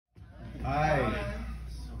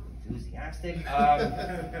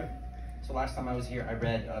fantastic. So last time I was here, I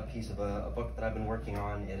read a piece of a book that I've been working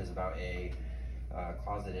on. It is about a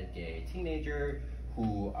closeted gay teenager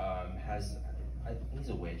who he's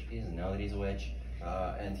a witch. He doesn't know that he's a witch.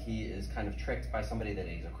 And he is kind of tricked by somebody that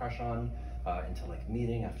he's a crush on into like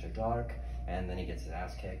meeting after dark. And then he gets his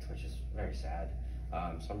ass kicked, which is very sad.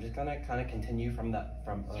 So I'm just gonna kind of continue from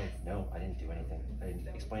oh no, I didn't do anything. I didn't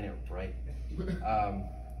explain it right.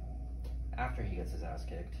 After he gets his ass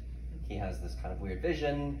kicked, he has this kind of weird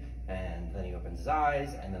vision, and then he opens his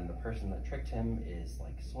eyes, and then the person that tricked him is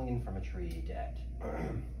like swinging from a tree dead.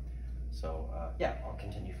 So yeah, I'll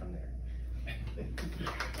continue from there.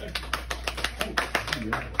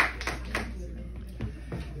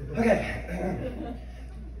 Okay.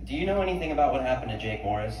 Do you know anything about what happened to Jake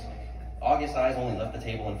Morris? August's eyes only left the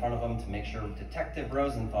table in front of him to make sure Detective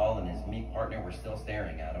Rosenthal and his meek partner were still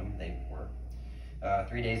staring at him. They were.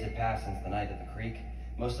 3 days had passed since the night at the creek.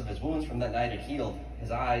 Most of his wounds from that night had healed.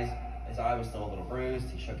 His eye was still a little bruised.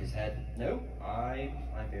 He shook his head. Nope, I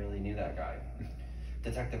barely knew that guy.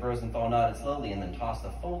 Detective Rosenthal nodded slowly and then tossed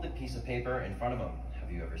a folded piece of paper in front of him.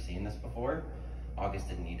 Have you ever seen this before? August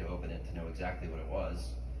didn't need to open it to know exactly what it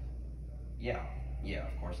was. Yeah,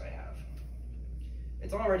 of course I have.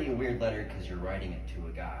 It's already a weird letter because you're writing it to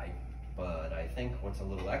a guy, but I think what's a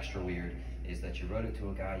little extra weird is that you wrote it to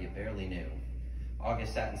a guy you barely knew.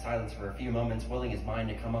 August sat in silence for a few moments, willing his mind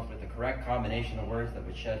to come up with the correct combination of words that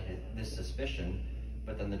would shed this suspicion,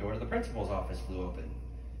 but then the door to the principal's office flew open.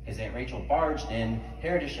 His Aunt Rachel barged in,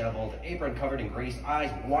 hair disheveled, apron covered in grease,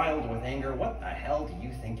 eyes wild with anger. What the hell do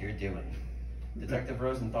you think you're doing? Detective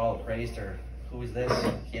Rosenthal appraised her. Who is this?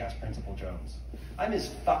 He asked Principal Jones. I'm his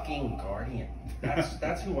fucking guardian.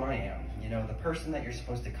 That's who I am. You know, the person that you're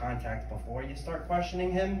supposed to contact before you start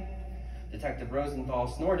questioning him. Detective Rosenthal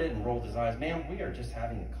snorted and rolled his eyes. Ma'am, we are just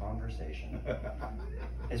having a conversation.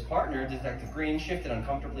 His partner, Detective Green, shifted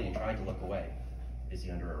uncomfortably and tried to look away. Is he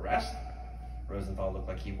under arrest? Rosenthal looked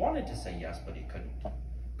like he wanted to say yes, but he couldn't.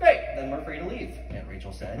 Great, then we're free to leave, Aunt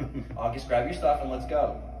Rachel said. August, grab your stuff and let's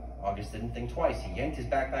go. August didn't think twice. He yanked his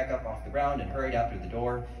backpack up off the ground and hurried out through the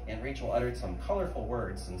door. Aunt Rachel uttered some colorful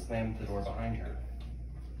words and slammed the door behind her.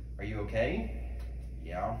 Are you okay?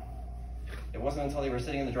 Yeah. It wasn't until they were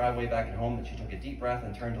sitting in the driveway back at home that she took a deep breath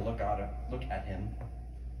and turned to look at him.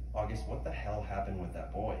 August, what the hell happened with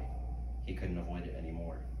that boy? He couldn't avoid it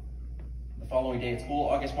anymore. The following day at school,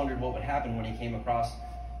 August wondered what would happen when he came across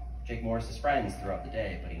Jake Morris's friends throughout the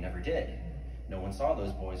day, but he never did. No one saw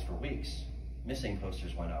those boys for weeks. Missing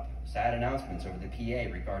posters went up, sad announcements over the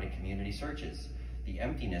PA regarding community searches. The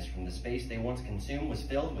emptiness from the space they once consumed was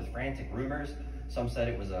filled with frantic rumors. Some said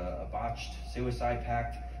it was a botched suicide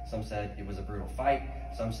pact. Some said it was a brutal fight.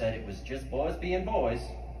 Some said it was just boys being boys.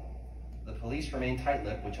 The police remained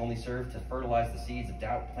tight-lipped, which only served to fertilize the seeds of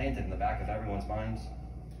doubt planted in the back of everyone's minds.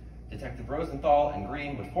 Detective Rosenthal and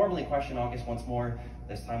Green would formally question August once more,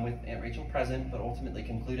 this time with Aunt Rachel present, but ultimately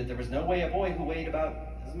concluded there was no way a boy who weighed about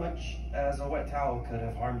as much as a wet towel could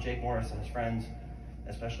have harmed Jake Morris and his friends,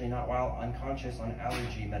 especially not while unconscious on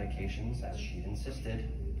allergy medications, as she'd insisted.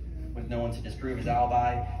 With no one to disprove his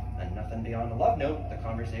alibi and nothing beyond a love note, the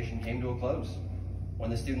conversation came to a close. When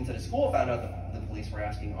the students at his school found out that the police were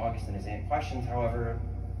asking August and his aunt questions, however,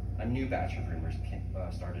 a new batch of rumors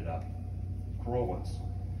started up. Cruel ones,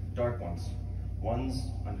 dark ones,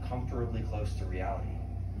 ones uncomfortably close to reality.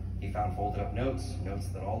 He found folded up notes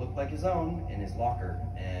that all looked like his own, in his locker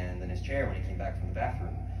and in his chair when he came back from the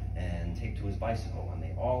bathroom, and taped to his bicycle, and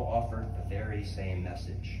they all offered the very same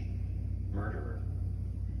message: murderer.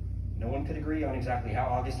 No one could agree on exactly how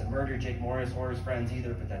August had murdered Jake Morris or his friends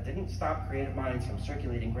either, but that didn't stop creative minds from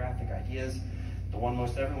circulating graphic ideas. The one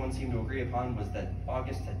most everyone seemed to agree upon was that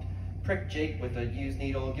August had pricked Jake with a used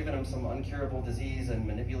needle, given him some incurable disease, and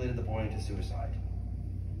manipulated the boy into suicide.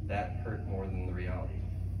 That hurt more than the reality.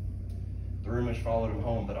 The rumors followed him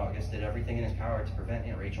home, but August did everything in his power to prevent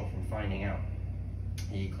Aunt Rachel from finding out.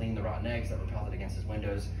 He cleaned the rotten eggs that were pelted against his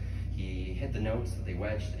windows. He hid the notes that they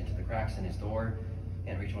wedged into the cracks in his door.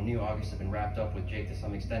 Aunt Rachel knew August had been wrapped up with Jake to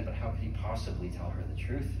some extent, but how could he possibly tell her the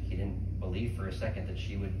truth? He didn't believe for a second that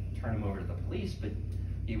she would turn him over to the police, but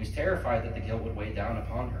he was terrified that the guilt would weigh down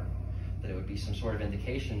upon her, that it would be some sort of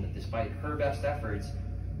indication that despite her best efforts,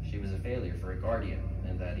 she was a failure for a guardian,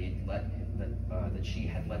 and that that she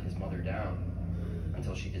had let his mother down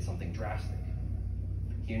until she did something drastic.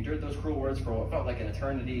 He endured those cruel words for what felt like an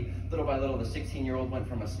eternity. Little by little, the 16-year-old went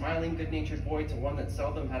from a smiling, good-natured boy to one that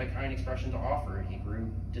seldom had a kind expression to offer. He grew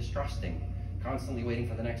distrusting, constantly waiting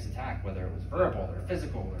for the next attack, whether it was verbal or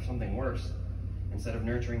physical or something worse. Instead of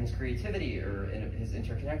nurturing his creativity or his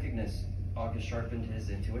interconnectedness, August sharpened his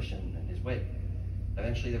intuition and his wit.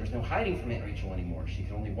 Eventually, there was no hiding from Aunt Rachel anymore. She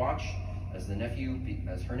could only watch as her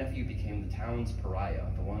nephew became the town's pariah,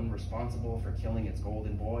 the one responsible for killing its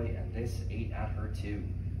golden boy, and this ate at her too.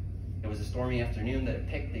 It was a stormy afternoon that it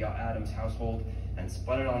picked the Adams household and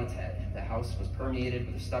spun it on its head. The house was permeated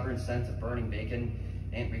with a stubborn scent of burning bacon.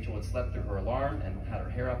 Aunt Rachel had slept through her alarm and had her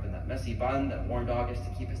hair up in that messy bun that warned August to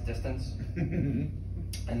keep his distance.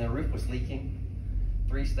 And the roof was leaking.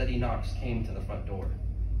 3 steady knocks came to the front door.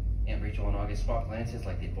 Aunt Rachel and August swapped glances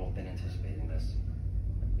like they'd both been anticipating this.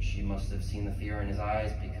 She must have seen the fear in his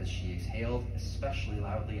eyes because she exhaled especially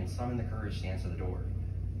loudly and summoned the courage to answer the door.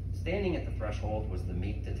 Standing at the threshold was the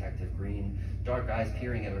meek Detective Green, dark eyes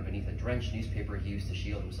peering at her beneath a drenched newspaper he used to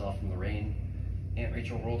shield himself from the rain. Aunt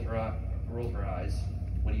Rachel rolled her eyes.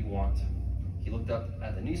 "What do you want?" He looked up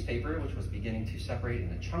at the newspaper, which was beginning to separate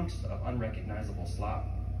into chunks of unrecognizable slop.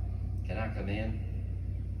 "Can I come in?"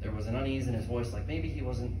 There was an unease in his voice, like maybe he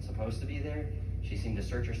wasn't supposed to be there. She seemed to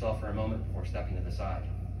search herself for a moment before stepping to the side.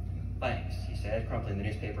 "Thanks," he said, crumpling the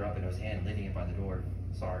newspaper up into his hand and leaving it by the door.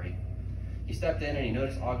 "Sorry." He stepped in and he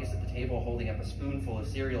noticed August at the table holding up a spoonful of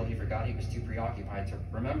cereal he forgot he was too preoccupied to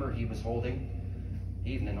remember he was holding.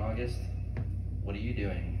 "Evening, August." "What are you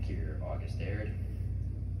doing here?" August dared.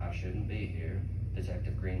 "I shouldn't be here,"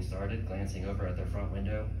 Detective Green started, glancing over at their front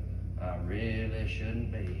window. "I really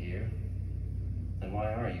shouldn't be here." "Then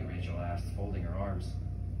why are you?" Rachel asked, folding her arms.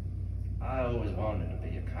 "I always wanted to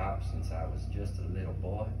be a cop since I was just a little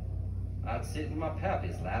boy. I'd sit in my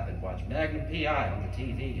pappy's lap and watch Magnum P.I. on the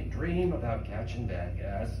TV and dream about catching bad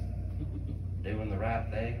guys, doing the right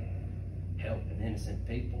thing, helping innocent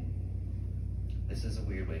people." This is a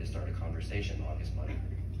weird way to start a conversation, August muttered.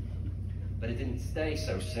 But it didn't stay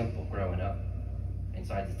so simple growing up.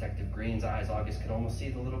 Inside Detective Green's eyes, August could almost see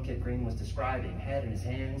the little kid Green was describing, head in his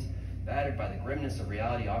hands, battered by the grimness of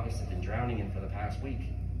reality August had been drowning in for the past week.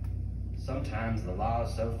 Sometimes the law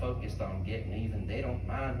is so focused on getting even, they don't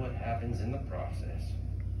mind what happens in the process.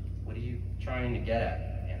 "What are you trying to get at?"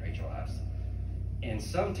 Aunt Rachel asked. "And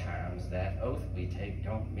sometimes that oath we take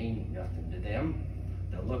don't mean nothing to them.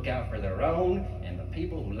 They'll look out for their own and the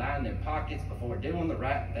people who line their pockets before doing the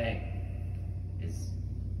right thing." Is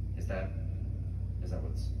that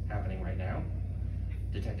what's happening right now?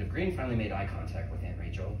 Detective Green finally made eye contact with Aunt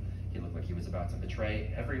Rachel. He looked like he was about to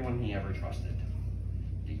betray everyone he ever trusted.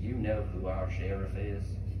 "Do you know who our sheriff is?"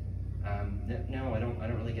 No, I don't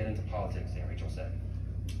really get into politics," Aunt Rachel said.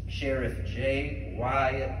 "Sheriff J.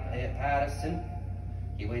 Wyatt Patterson."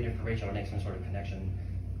 He waited for Rachel to make some sort of connection.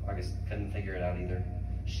 August couldn't figure it out either.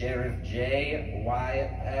 "Sheriff J.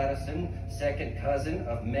 Wyatt Patterson, second cousin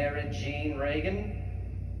of Mary Jean Reagan."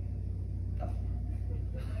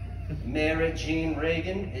 "Mary Jean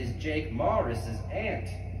Reagan is Jake Morris's aunt."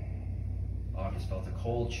 August felt a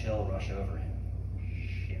cold chill rush over him.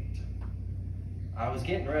 Shit. "I was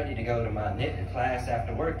getting ready to go to my knitting class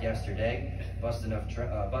after work yesterday. Bust enough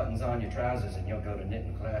buttons on your trousers and you'll go to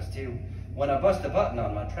knitting class too. When I bust a button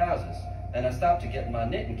on my trousers, and I stopped to get my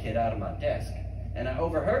knitting kit out of my desk, and I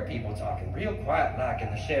overheard people talking real quiet like in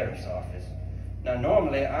the sheriff's office. Now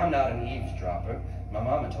normally I'm not an eavesdropper. My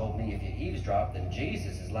mama told me if you eavesdrop, then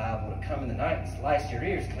Jesus is liable to come in the night and slice your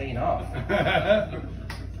ears clean off.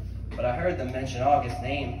 But I heard them mention August's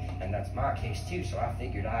name, and that's my case too, so I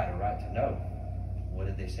figured I had a right to know." "What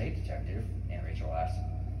did they say, Detective?" Aunt Rachel asked.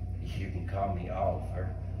 "You can call me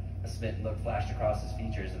Oliver." A smitten look flashed across his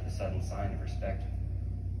features at the sudden sign of respect.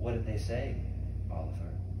 "What did they say,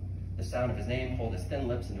 Oliver?" The sound of his name pulled his thin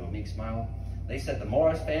lips into a meek smile. "They said the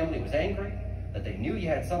Morris family was angry, that they knew you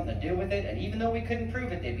had something to do with it, and even though we couldn't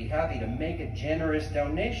prove it, they'd be happy to make a generous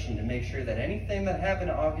donation to make sure that anything that happened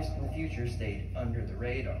to August in the future stayed under the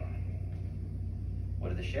radar." "What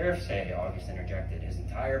did the sheriff say?" August interjected, his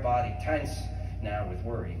entire body tense now with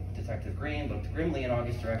worry. Detective Green looked grimly in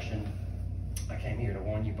August's direction. "I came here to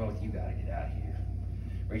warn you both, you gotta get out of here."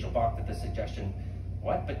 Rachel balked at the suggestion.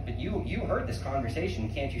 "What? But you heard this conversation.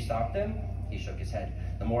 Can't you stop them?" He shook his head.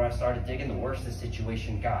 "The more I started digging, the worse the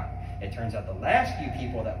situation got. It turns out the last few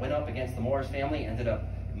people that went up against the Morris family ended up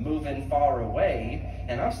moving far away,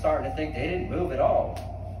 and I'm starting to think they didn't move at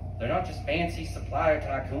all. They're not just fancy supplier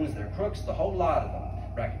tycoons, they're crooks, the whole lot of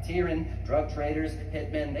them. Racketeering, drug traders,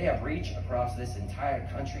 hitmen, they have reach across this entire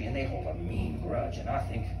country, and they hold a mean grudge, and I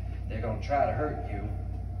think they're going to try to hurt you."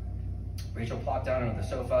 Rachel plopped down onto the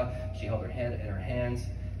sofa. She held her head in her hands.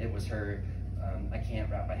 It was her, "I can't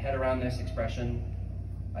wrap my head around this" expression.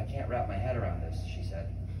 "I can't wrap my head around this," she said.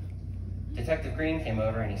 Detective Green came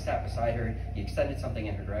over and he sat beside her. He extended something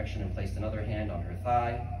in her direction and placed another hand on her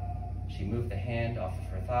thigh. She moved the hand off of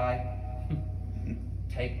her thigh.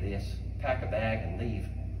 "Take this, pack a bag, and leave."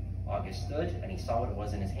 August stood, and he saw what it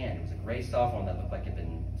was in his hand. It was a gray cell phone that looked like it had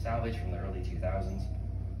been salvaged from the early 2000s.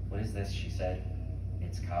 "What is this?" she said.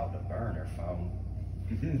 "It's called a burner phone."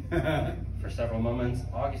 For several moments,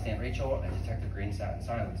 August, Aunt Rachel, and Detective Green sat in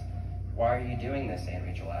silence. "Why are you doing this?" Aunt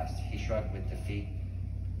Rachel asked. He shrugged with defeat.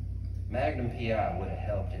 "Magnum PI would have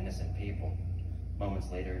helped innocent people."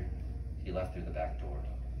 Moments later, he left through the back door.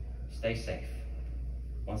 "Stay safe."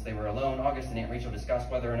 Once they were alone, August and Aunt Rachel discussed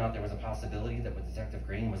whether or not there was a possibility that Detective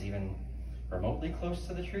Green was even remotely close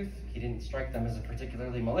to the truth. He didn't strike them as a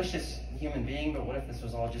particularly malicious human being, but what if this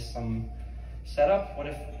was all just some setup? What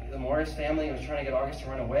if the Morris family was trying to get August to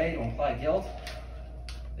run away to imply guilt?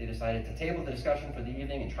 They decided to table the discussion for the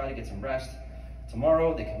evening and try to get some rest.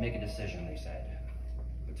 Tomorrow they could make a decision, they said.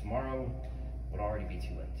 But tomorrow would already be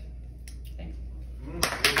too late. Thank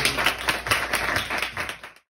you.